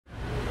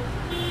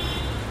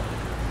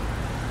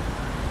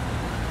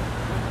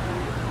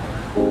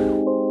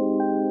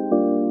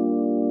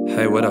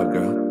Hey, what up,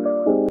 girl?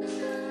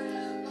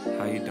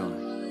 How you doing?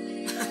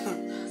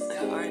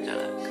 Alright,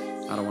 Jack.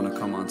 I don't want to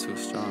come on too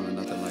strong or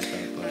nothing like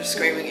that, but I'm just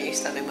screaming at you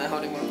standing there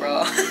holding my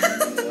bra. I've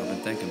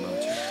been thinking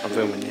about you. I'm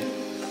filming you.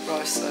 The bra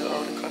is so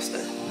old and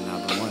crusted. And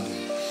I've been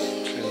wondering.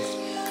 Cheers.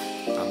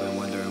 I've been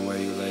wondering where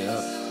you lay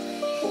up.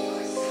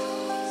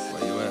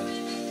 Where you at?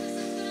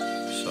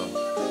 So,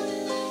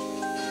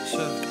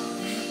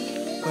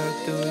 where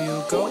do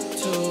you go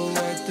to?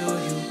 Where do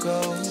you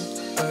go?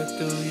 Where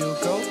do you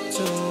go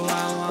to? I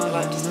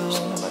wanna know.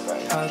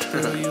 How do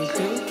you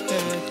do it?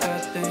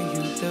 That thing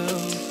you do.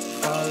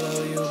 Follow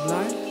you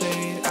blindly,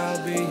 I'll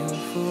be your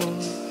fool.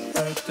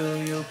 Where do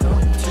you go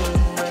to?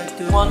 Where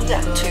do you One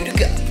down, two to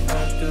go.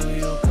 Where do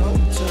you go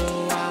to?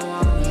 I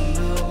wanna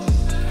know.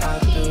 How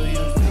do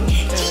you do it?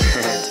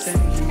 That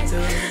thing you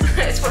do.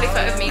 It's probably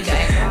photo of me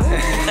going.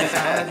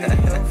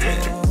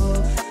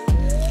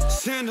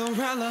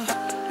 Cinderella,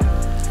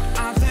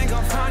 I think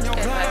I'll find your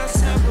glass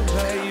slipper,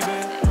 baby.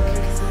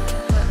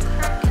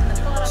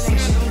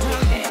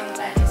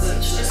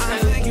 I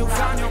think you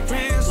found your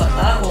prince. Like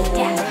that, or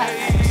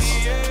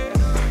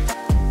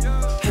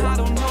I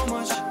don't know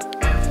much,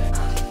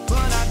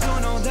 but I do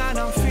know that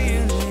I'm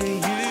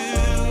feeling you.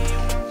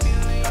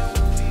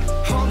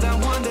 Hope that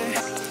one day,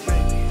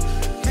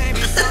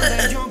 maybe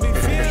someday you'll be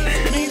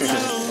feeling me too.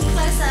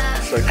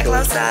 So cool.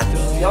 Close up.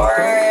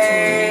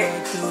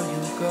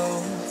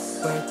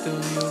 Where do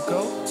you go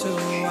to?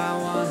 I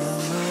wanna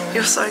know.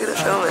 You're so good at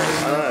filming.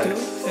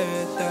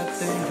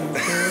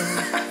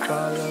 I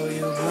know.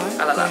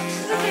 I like that.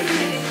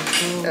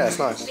 Yeah, it's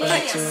nice.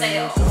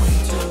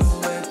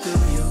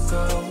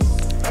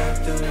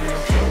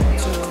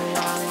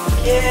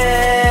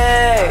 Yay!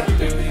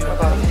 Oh my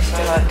god, I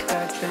feel like I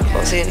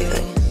can't see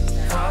anything.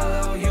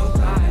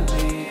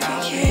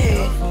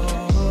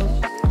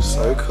 Thank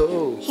So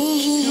cool.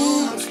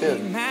 That's good.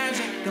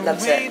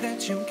 Loves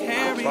it.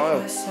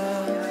 Smile.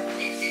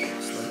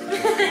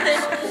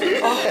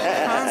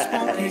 I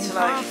need to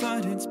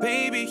like...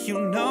 Baby, you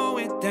know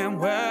it damn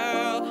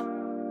well.